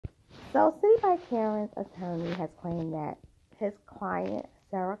So, Citibike Karen's attorney has claimed that his client,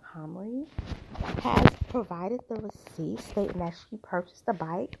 Sarah Comrie, has provided the receipt stating that she purchased the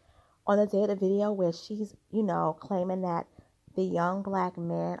bike on the day of the video where she's, claiming that the young black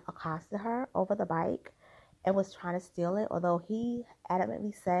man accosted her over the bike and was trying to steal it, although he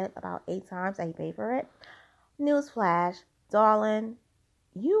adamantly said about 8 times that he paid for it. Newsflash, darling,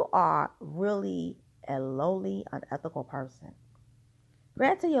 you are really a lowly, unethical person.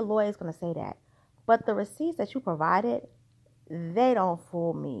 Granted, your lawyer is going to say that, but the receipts that you provided, they don't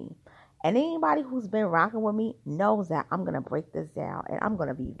fool me. And anybody who's been rocking with me knows that I'm going to break this down, and I'm going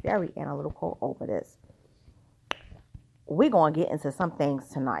to be very analytical over this. We're going to get into some things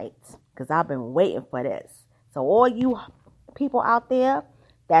tonight because I've been waiting for this. So all you people out there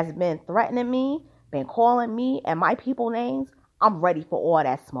that's been threatening me, been calling me and my people names, I'm ready for all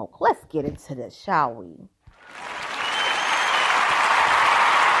that smoke. Let's get into this, shall we?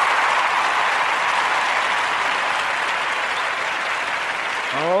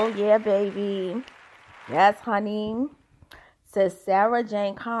 Oh, yeah, baby. Yes, honey. Since Sarah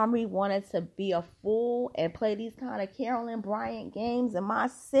Jane Comrie wanted to be a fool and play these kind of Carolyn Bryant games in my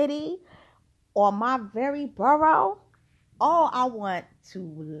city or my very borough, I want to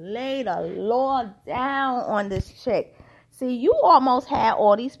lay the law down on this chick. See, you almost had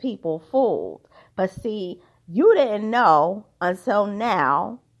all these people fooled. But see, you didn't know until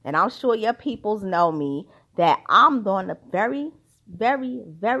now, and I'm sure your peoples know me, that I'm on the very, very,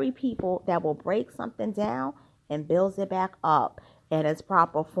 very people that will break something down and builds it back up in its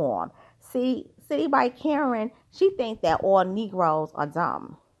proper form. See, Citibike Karen, she thinks that all Negroes are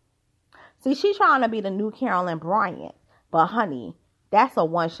dumb. See, she's trying to be the new Carolyn Bryant. But honey, that's a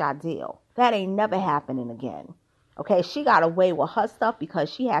one-shot deal. That ain't never happening again. Okay, she got away with her stuff because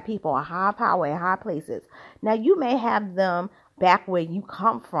she had people in high power in high places. Now, you may have them back where you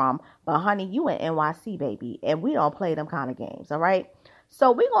come from, but honey, you in NYC, baby, and we don't play them kind of games, all right?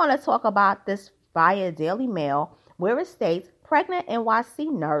 So we're going to talk about this via Daily Mail, where it states, pregnant NYC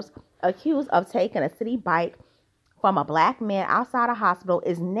nurse accused of taking a Citibike from a black man outside a hospital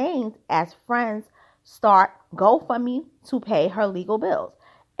is named as friends start GoFundMe to pay her legal bills.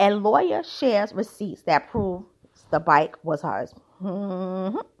 And lawyer shares receipts that prove the bike was hers.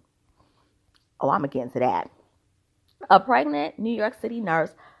 I'm going to get into that. A pregnant New York City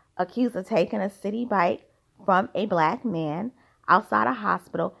nurse accused of taking a Citibike from a black man outside a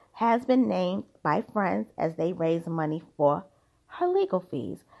hospital has been named by friends as they raise money for her legal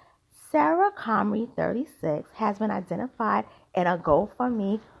fees. Sarah Comrie, 36, has been identified in a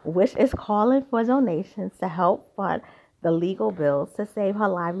GoFundMe, which is calling for donations to help fund the legal bills to save her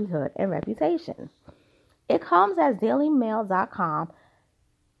livelihood and reputation. It comes as DailyMail.com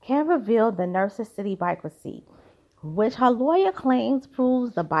can reveal the nurse's Citibike receipt, which her lawyer claims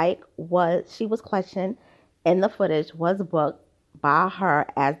proves the bike she was questioned in the footage was booked by her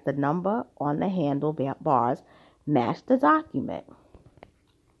as the number on the handlebars matched the document.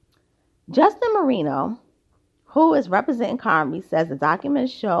 Justin Marino, who is representing Comrie, says the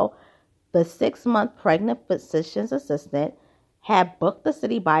documents show the 6-month pregnant physician's assistant had booked the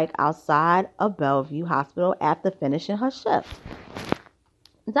Citibike outside of Bellevue Hospital after finishing her shift.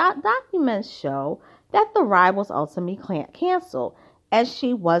 Documents show that the ride was ultimately canceled and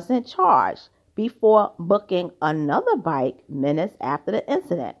she wasn't charged before booking another bike minutes after the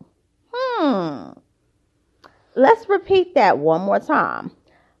incident. Let's repeat that one more time.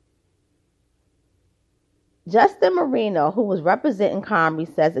 Justin Marino, who was representing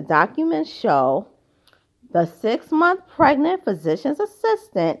Comrie, says the documents show the 6-month pregnant physician's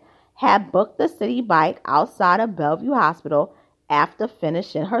assistant had booked the Citibike outside of Bellevue Hospital after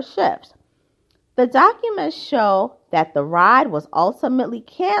finishing her shifts. The documents show that the ride was ultimately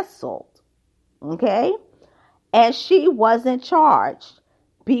canceled, okay? And she wasn't charged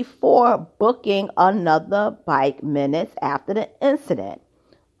before booking another bike minutes after the incident.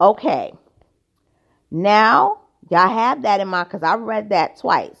 Okay. Now, y'all have that in mind because I read that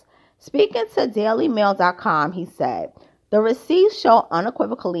twice. Speaking to DailyMail.com, he said, the receipts show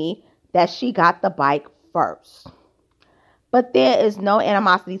unequivocally that she got the bike first. But there is no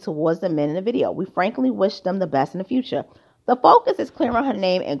animosity towards the men in the video. We frankly wish them the best in the future. The focus is clearing her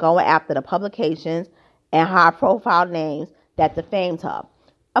name and going after the publications and high-profile names that defamed her.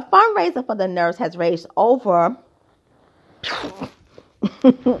 A fundraiser for the nurse has raised over...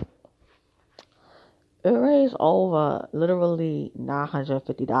 It raised over literally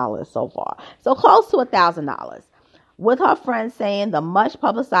 $950 so far. So close to $1,000. With her friends saying the much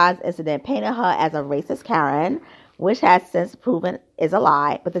publicized incident painted her as a racist Karen, which has since proven is a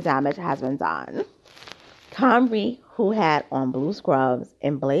lie, but the damage has been done. Comrie, who had on blue scrubs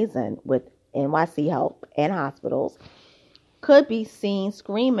emblazoned with NYC Health and hospitals, could be seen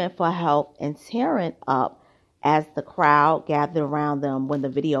screaming for help and tearing up as the crowd gathered around them when the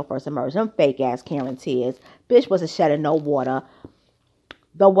video first emerged. Them fake-ass Karen tears. Bitch wasn't shedding no water.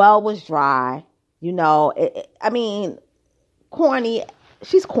 The well was dry. You know, corny.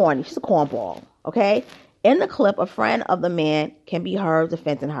 She's corny. She's a cornball, okay? In the clip, a friend of the man can be heard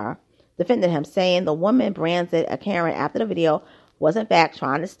defending him, saying the woman branded a Karen after the video was in fact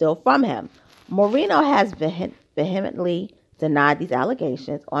trying to steal from him. Marino has vehemently denied these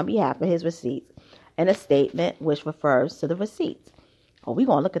allegations on behalf of his receipts in a statement which refers to the receipts. Oh, we're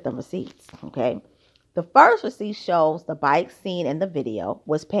going to look at the receipts, okay? The first receipt shows the bike seen in the video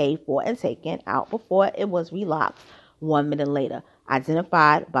was paid for and taken out before it was relocked 1 minute later,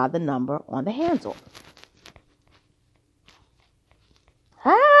 identified by the number on the handle.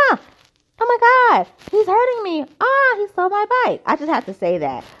 Ah! Oh my God, he's hurting me. He stole my bike. I just have to say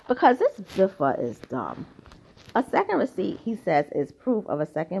that because this biffa is dumb. A second receipt, he says, is proof of a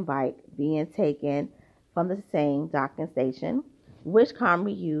second bike being taken from the same docking station, which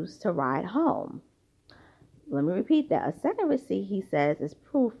Comrie used to ride home. Let me repeat that. A second receipt, he says, is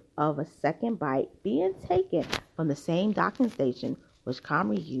proof of a second bike being taken from the same docking station, which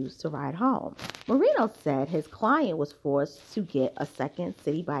Comrie used to ride home. Marino said his client was forced to get a second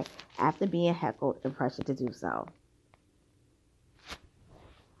Citibike after being heckled and pressured to do so.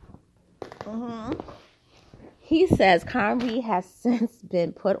 He says Comrie has since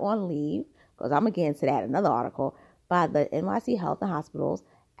been put on leave, because I'm going to get into that in another article, by the NYC Health and Hospitals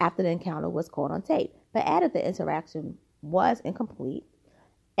after the encounter was caught on tape, but added the interaction was incomplete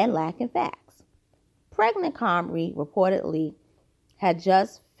and lacking facts. Pregnant Comrie reportedly had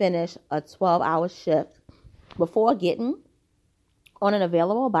just finished a 12-hour shift before getting on an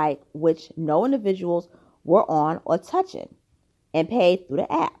available bike, which no individuals were on or touching, and paid through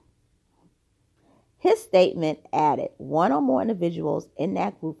the app. His statement added one or more individuals in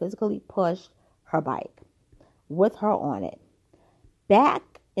that group physically pushed her bike with her on it back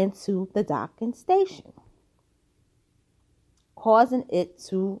into the docking station, causing it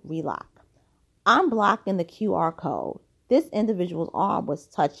to relock. I'm blocking the QR code. This individual's arm was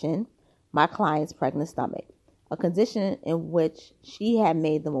touching my client's pregnant stomach, a condition in which she had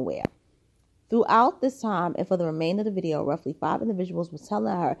made them aware. Throughout this time and for the remainder of the video, roughly 5 individuals were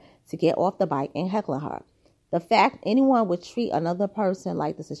telling her to get off the bike and heckling her. The fact anyone would treat another person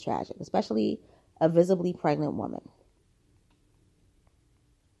like this is tragic, especially a visibly pregnant woman.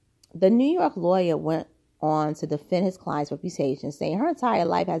 The New York lawyer went on to defend his client's reputation, saying her entire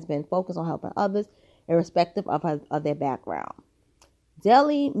life has been focused on helping others, irrespective of their background.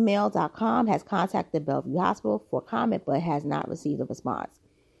 DailyMail.com has contacted Bellevue Hospital for comment, but has not received a response.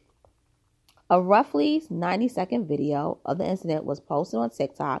 A roughly 90-second video of the incident was posted on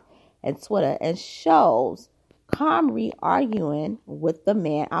TikTok and Twitter and shows Comrie arguing with the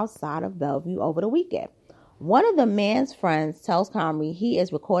man outside of Bellevue over the weekend. One of the man's friends tells Comrie he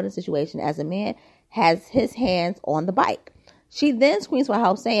is recording the situation as the man has his hands on the bike. She then screams for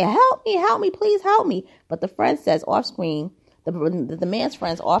help, saying, help me, please help me. But the friend says off screen, the man's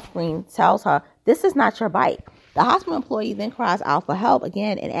friends off screen tells her, this is not your bike. The hospital employee then cries out for help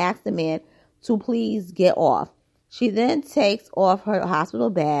again and asks the man to please get off. She then takes off her hospital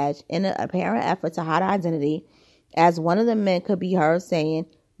badge in an apparent effort to hide her identity, as one of the men could be heard saying,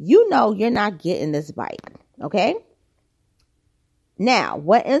 you know you're not getting this bike, okay? Now,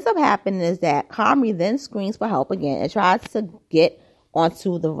 what ends up happening is that Comrie then screams for help again and tries to get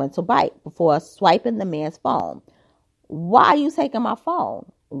onto the rental bike before swiping the man's phone. Why are you taking my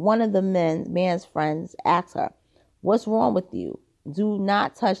phone? One of the man's friends asks her, what's wrong with you? Do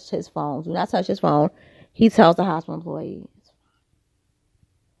not touch his phone. Do not touch his phone. He tells the hospital employee.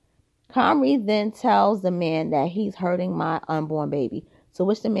 Comrie then tells the man that he's hurting my unborn baby, to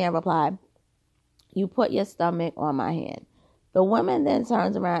which the man replied, you put your stomach on my hand. The woman then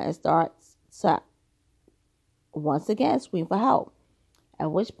turns around and starts to once again scream for help,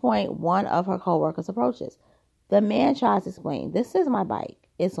 at which point one of her co-workers approaches. The man tries to explain, this is my bike.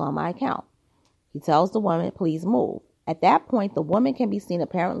 It's on my account. He tells the woman, please move. At that point, the woman can be seen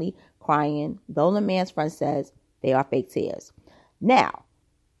apparently crying, though the man's friend says they are fake tears. Now,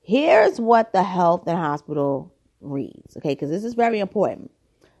 here's what the health and hospital reads, okay, because this is very important.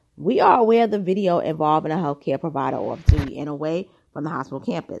 We are aware of the video involving a healthcare provider off duty and away from the hospital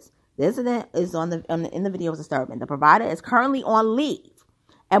campus. The incident is in the video is disturbing. The provider is currently on leave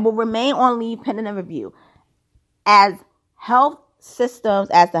and will remain on leave pending a review. As the health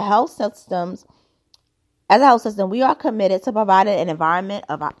system, we are committed to providing an environment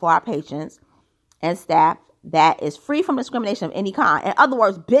for our patients and staff that is free from discrimination of any kind. In other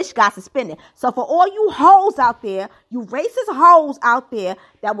words, bitch got suspended. So for all you hoes out there, you racist hoes out there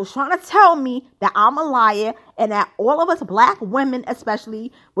that was trying to tell me that I'm a liar and that all of us black women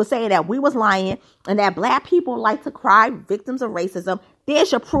especially was saying that we was lying and that black people like to cry victims of racism,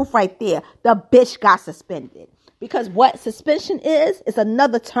 there's your proof right there. The bitch got suspended. Because what suspension is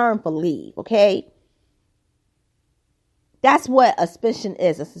another term for leave, okay? That's what a suspension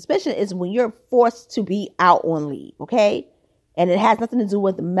is. A suspension is when you're forced to be out on leave, okay? And it has nothing to do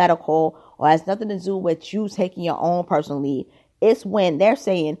with medical or has nothing to do with you taking your own personal leave. It's when they're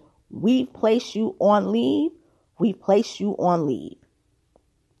saying, we've placed you on leave. We've placed you on leave.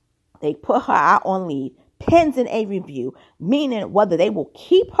 They put her out on leave, pending a review, meaning whether they will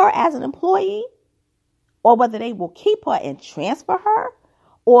keep her as an employee or whether they will keep her and transfer her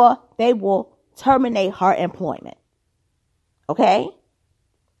or they will terminate her employment. Okay?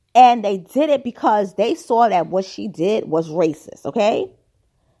 And they did it because they saw that what she did was racist. Okay?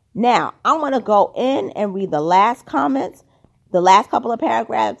 Now, I'm going to go in and read the last comments, the last couple of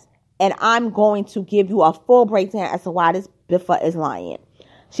paragraphs, and I'm going to give you a full breakdown as to why this biffa is lying.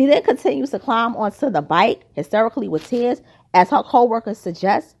 She then continues to climb onto the bike, hysterically with tears, as her co-workers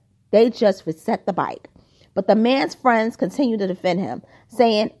suggest they just reset the bike. But the man's friends continue to defend him,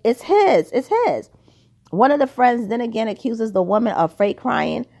 saying, it's his. One of the friends then again accuses the woman of fake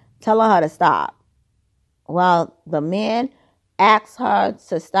crying, telling her to stop. Well, the man asks her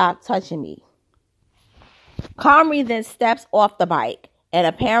to stop touching me. Camry then steps off the bike and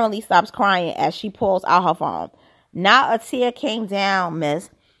apparently stops crying as she pulls out her phone. Not a tear came down, miss,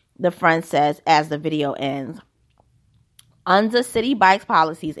 the friend says as the video ends. Under Citibike's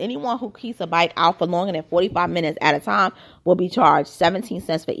policies, anyone who keeps a bike out for longer than 45 minutes at a time will be charged 17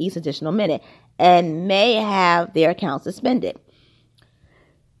 cents for each additional minute and may have their account suspended.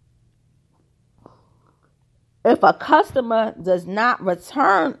 If a customer does not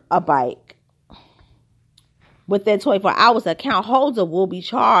return a bike within 24 hours, the account holder will be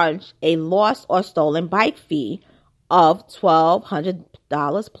charged a lost or stolen bike fee of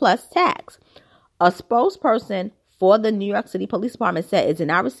 $1,200 plus tax. A spokesperson for the New York City Police Department said it did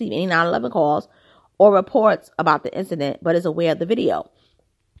not receive any 911 calls or reports about the incident, but is aware of the video.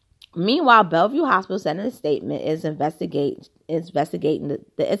 Meanwhile, Bellevue Hospital said in a statement is investigating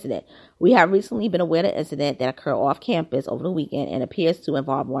the incident. We have recently been aware of the incident that occurred off campus over the weekend and appears to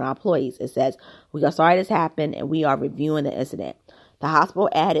involve one of our employees. It says, we are sorry this happened and we are reviewing the incident. The hospital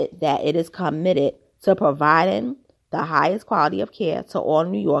added that it is committed to providing the highest quality of care to all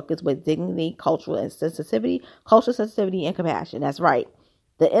New Yorkers with dignity, cultural sensitivity, and compassion. That's right.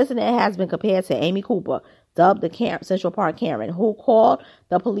 The incident has been compared to Amy Cooper, dubbed the Central Park Karen, who called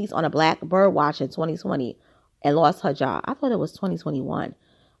the police on a black bird watcher in 2020 and lost her job. I thought it was 2021.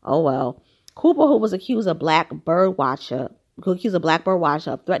 Oh, well. Cooper, who was accused a black bird watcher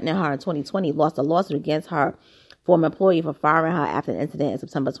of threatening her in 2020, lost a lawsuit against her former employee for firing her after an incident in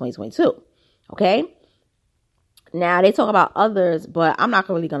September 2022. Okay? Now, they talk about others, but I'm not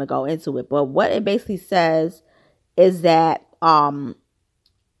really going to go into it. But what it basically says is that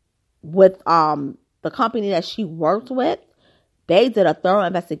with the company that she worked with, they did a thorough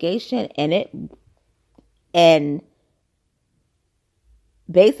investigation and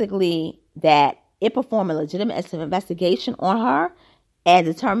basically that it performed a legitimate investigation on her and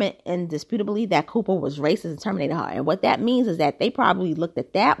determined indisputably that Cooper was racist and terminated her. And what that means is that they probably looked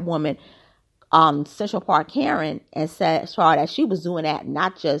at that woman, Central Park Karen, and saw that she was doing that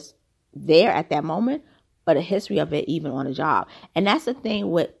not just there at that moment, but a history of it even on the job. And that's the thing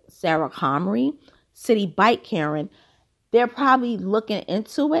with Sarah Comrie, Citibike Karen. They're probably looking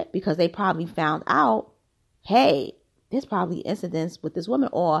into it because they probably found out, hey, there's probably incidents with this woman,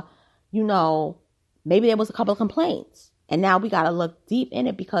 or, maybe there was a couple of complaints. And now we got to look deep in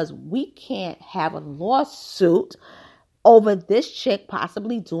it because we can't have a lawsuit over this chick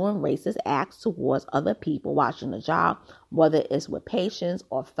possibly doing racist acts towards other people watching the job, whether it's with patients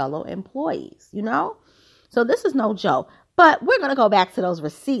or fellow employees, So this is no joke. But we're going to go back to those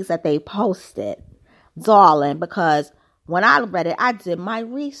receipts that they posted, darling, because when I read it, I did my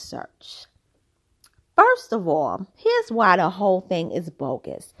research. First of all, here's why the whole thing is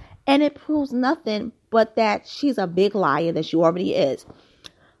bogus. And it proves nothing but that she's a big liar that she already is.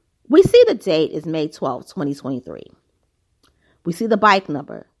 We see the date is May 12th, 2023. We see the bike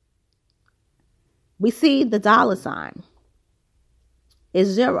number. We see the $sign is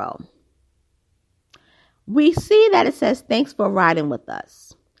 0. We see that it says, thanks for riding with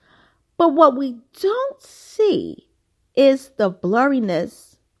us. But what we don't see is the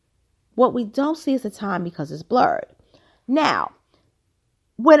blurriness. What we don't see is the time because it's blurred. Now,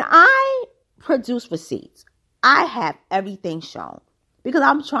 when I produce receipts, I have everything shown because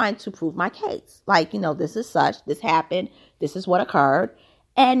I'm trying to prove my case. Like, this is such, this happened, this is what occurred.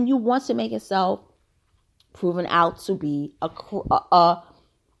 And you want to make yourself proven out to be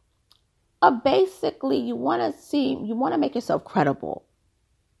basically, you want to make yourself credible,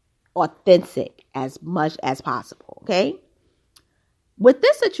 authentic as much as possible. Okay. With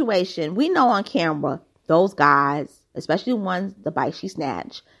this situation, we know on camera, those guys, especially the bike she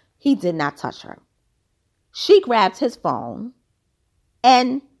snatched, he did not touch her. She grabbed his phone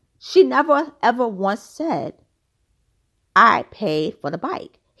and she never ever once said, I paid for the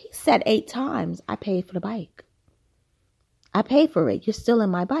bike. He said 8 times, I paid for the bike. I paid for it. You're still in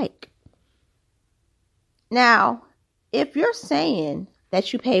my bike. Now, if you're saying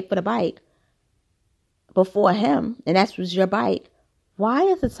that you paid for the bike before him and that was your bike, why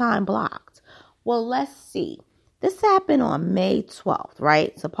is the time blocked? Well, let's see. This happened on May 12th,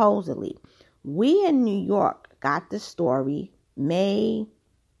 right? Supposedly. We in New York got this story May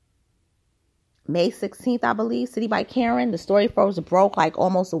 16th, I believe. Citibike Karen. The story broke like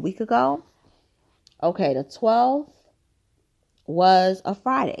almost a week ago. Okay, the 12th was a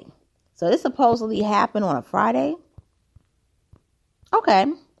Friday. So this supposedly happened on a Friday. Okay.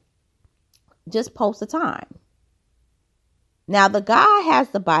 Just post the time. Now, the guy has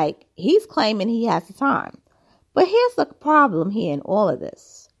the bike. He's claiming he has the time. But here's the problem here in all of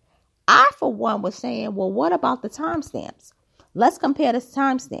this. I, for one, was saying, well, what about the timestamps? Let's compare the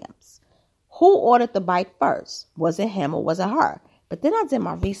timestamps. Who ordered the bike first? Was it him or was it her? But then I did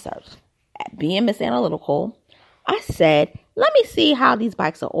my research. Being Miss Analytical, I said, let me see how these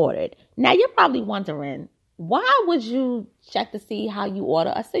bikes are ordered. Now, you're probably wondering, why would you check to see how you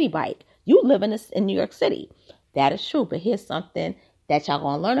order a city bike? You live in New York City. That is true. But here's something that y'all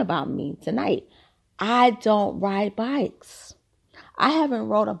going to learn about me tonight. I don't ride bikes. I haven't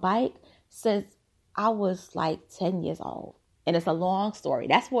rode a bike since I was like 10 years old. And it's a long story.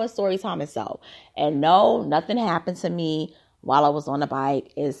 That's for a story time itself. And no, nothing happened to me while I was on a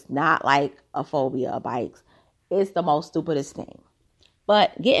bike. It's not like a phobia of bikes. It's the most stupidest thing.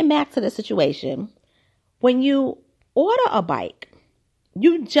 But getting back to the situation, when you order a bike,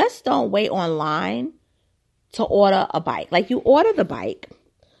 you just don't wait online to order a bike. Like, you order the bike,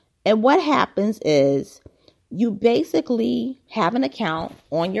 and what happens is you basically have an account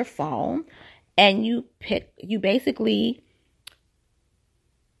on your phone, and you basically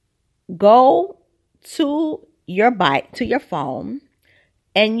go to your bike, to your phone,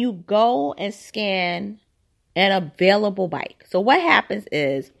 and you go and scan an available bike. So what happens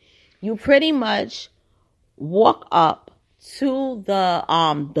is you pretty much walk up to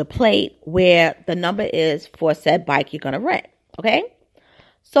the plate where the number is for said bike you're going to rent. Okay.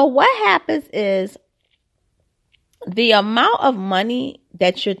 So what happens is the amount of money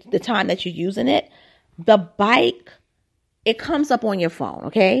the time that you're using it, the bike, it comes up on your phone.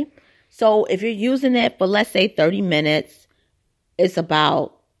 Okay. So if you're using it for, let's say 30 minutes, it's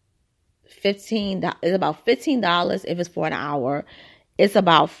about $15. It's about $15 if it's for an hour. It's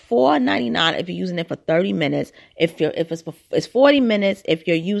about $4.99 if you're using it for 30 minutes. It's 40 minutes if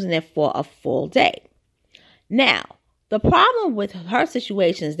you're using it for a full day. Now, the problem with her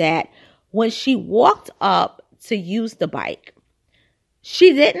situation is that when she walked up to use the bike,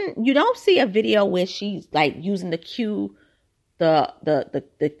 you don't see a video where she's like using the Q, the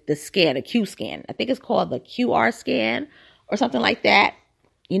scan, the Q scan. I think it's called the QR scan or something like that.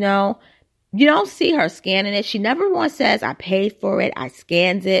 You don't see her scanning it. She never once says, I paid for it, I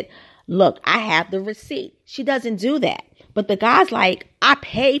scanned it. Look, I have the receipt. She doesn't do that. But the guy's like, I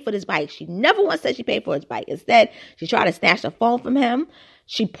paid for this bike. She never once said she paid for his bike. Instead, she tried to snatch the phone from him.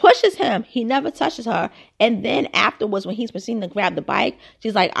 She pushes him. He never touches her. And then afterwards, when he's proceeding to grab the bike,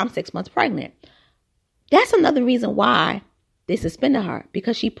 she's like, I'm 6 months pregnant. That's another reason why they suspended her.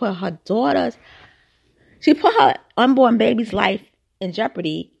 Because she put her unborn baby's life in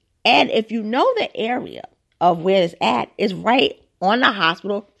jeopardy. And if you know the area of where it's at, it's right on the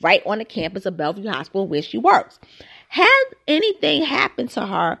hospital, right on the campus of Bellevue Hospital where she works. Had anything happened to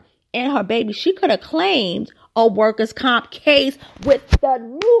her and her baby, she could have claimed a workers' comp case with the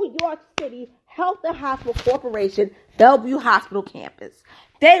New York City Health and Hospital Corporation, Bellevue Hospital campus.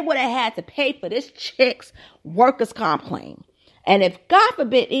 They would have had to pay for this chick's workers' comp claim. And if, God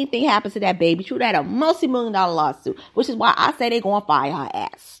forbid, anything happens to that baby, she would have had a multi-million-dollar lawsuit, which is why I say they're going to fire her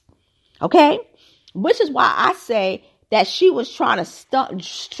ass. Okay? Which is why I say that she was trying to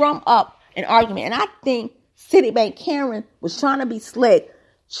strum up an argument. And I think Citibike Karen was trying to be slick,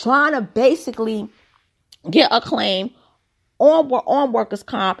 trying to basically get a claim on workers'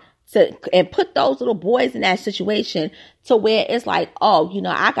 comp and put those little boys in that situation to where it's like, oh,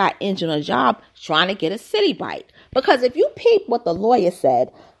 I got injured on a job trying to get a city bike. Because if you peep what the lawyer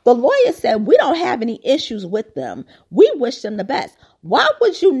said we don't have any issues with them. We wish them the best. Why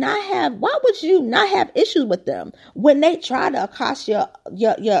would you not have issues with them when they try to accost your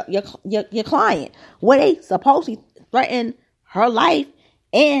client, when they supposedly threaten her life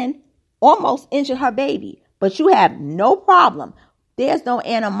and almost injured her baby, but you have no problem? There's no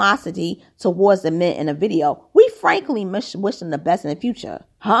animosity towards the men in the video. We frankly wish them the best in the future.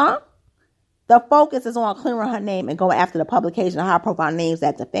 Huh? The focus is on clearing her name and going after the publication of high-profile names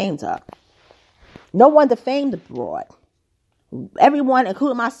that defamed her. No one defamed the broad. Everyone,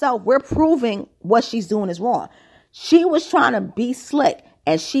 including myself, we're proving what she's doing is wrong. She was trying to be slick,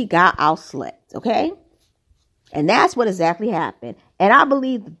 and she got out-slicked, okay? And that's what exactly happened. And I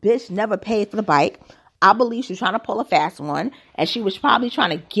believe the bitch never paid for the bike. I believe she was trying to pull a fast one, and she was probably trying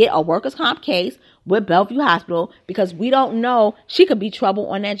to get a workers' comp case with Bellevue Hospital, because we don't know, she could be trouble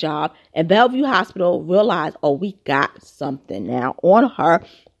on that job, and Bellevue Hospital realized, oh, we got something now on her.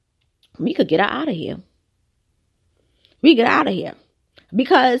 We could get her out of here.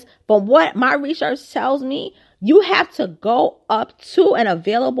 Because from what my research tells me, you have to go up to an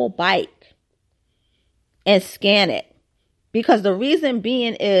available bike and scan it. Because the reason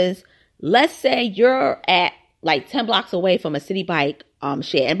being is, let's say you're at like 10 blocks away from a Citibike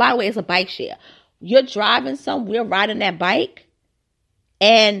share. And by the way, it's a bike share. You're driving somewhere, riding that bike,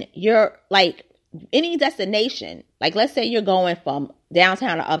 and you're like any destination. Like, let's say you're going from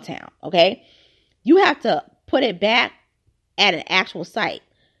downtown to uptown, okay? You have to put it back at an actual site.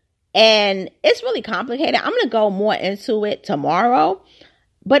 And it's really complicated. I'm going to go more into it tomorrow,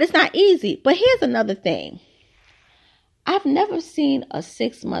 but it's not easy. But here's another thing. I've never seen a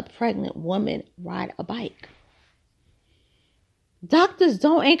 6-month pregnant woman ride a bike. Doctors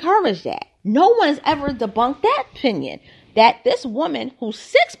don't encourage that. No one's ever debunked that opinion, that this woman who's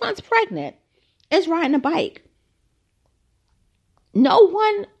 6 months pregnant is riding a bike. No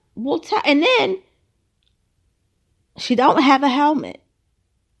one will tell. And then she don't have a helmet.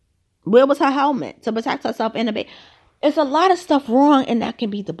 Where was her helmet to protect herself and the baby? It's a lot of stuff wrong, and that can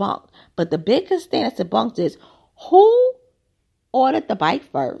be debunked. But the biggest thing that's debunked is who ordered the bike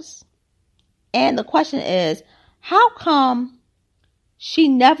first. And the question is, how come she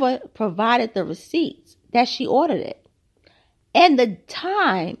never provided the receipts that she ordered it? And the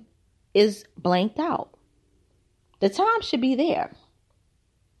time is blanked out. The time should be there.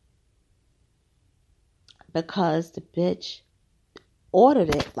 Because the bitch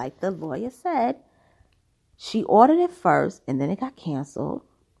ordered it, like the lawyer said. She ordered it first, and then it got canceled.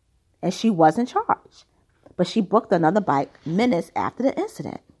 And she wasn't charged. But she booked another bike minutes after the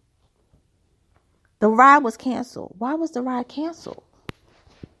incident. The ride was canceled. Why was the ride canceled?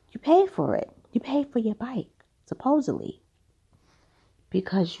 You paid for it. You paid for your bike, supposedly.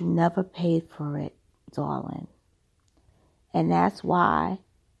 Because you never paid for it, darling. And that's why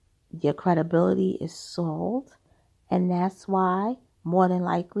your credibility is sold. And that's why, more than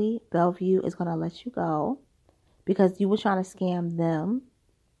likely, Bellevue is going to let you go. Because you were trying to scam them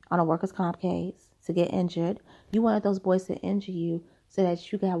on a workers' comp case to get injured. You wanted those boys to injure you so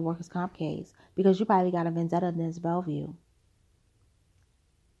that you could have a workers' comp case. Because you probably got a vendetta against Bellevue.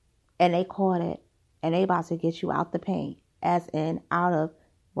 And they caught it. And they about to get you out the paint. As in, out of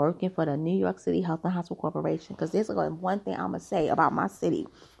working for the New York City Health and Hospital Corporation. Because there's one thing I'm going to say about my city.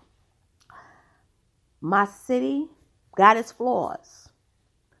 My city got its flaws.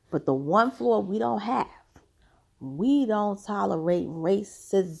 But the one flaw we don't have. We don't tolerate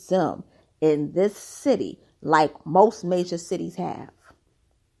racism in this city like most major cities have.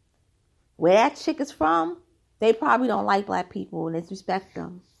 Where that chick is from, they probably don't like black people and disrespect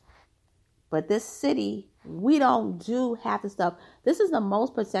them. But this city, we don't do half the stuff. This is the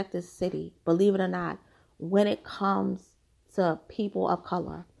most protected city, believe it or not, when it comes to people of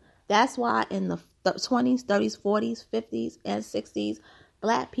color. That's why in the 20s, 30s, 40s, 50s, and 60s,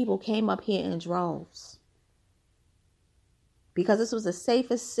 black people came up here in droves. Because this was the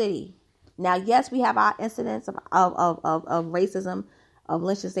safest city. Now, yes, we have our incidents of racism, of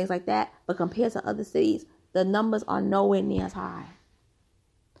lynchings, things like that. But compared to other cities, the numbers are nowhere near as high.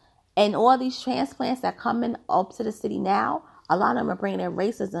 And all these transplants that come in up to the city now, a lot of them are bringing their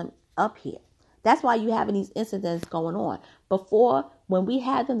racism up here. That's why you're having these incidents going on. Before, when we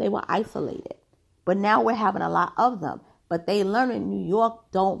had them, they were isolated. But now we're having a lot of them. But they learn in New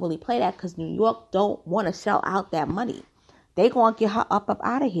York don't really play that because New York don't want to shell out that money. They going to get her up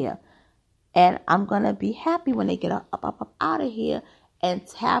out of here. And I'm going to be happy when they get her up out of here and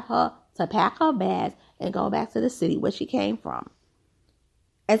have her to pack her bags and go back to the city where she came from.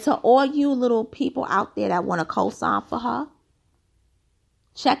 And to all you little people out there that want to co-sign for her,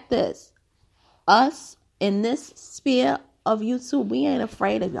 check this. Us in this sphere of YouTube, we ain't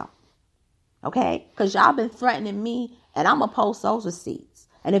afraid of y'all. Okay? Because y'all been threatening me, and I'm going to post those receipts.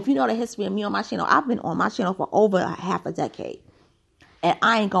 And if you know the history of me on my channel, I've been on my channel for over half a decade. And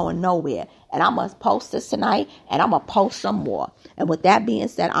I ain't going nowhere. And I'm going to post this tonight, and I'm going to post some more. And with that being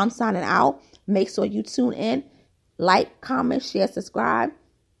said, I'm signing out. Make sure you tune in. Like, comment, share, subscribe.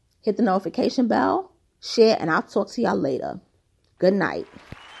 Hit the notification bell. Share, and I'll talk to y'all later. Good night.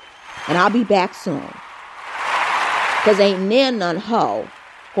 And I'll be back soon. Because ain't near none hoe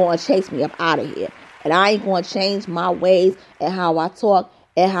going to chase me up out of here. And I ain't going to change my ways and how I talk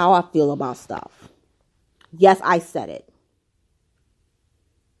and how I feel about stuff. Yes, I said it.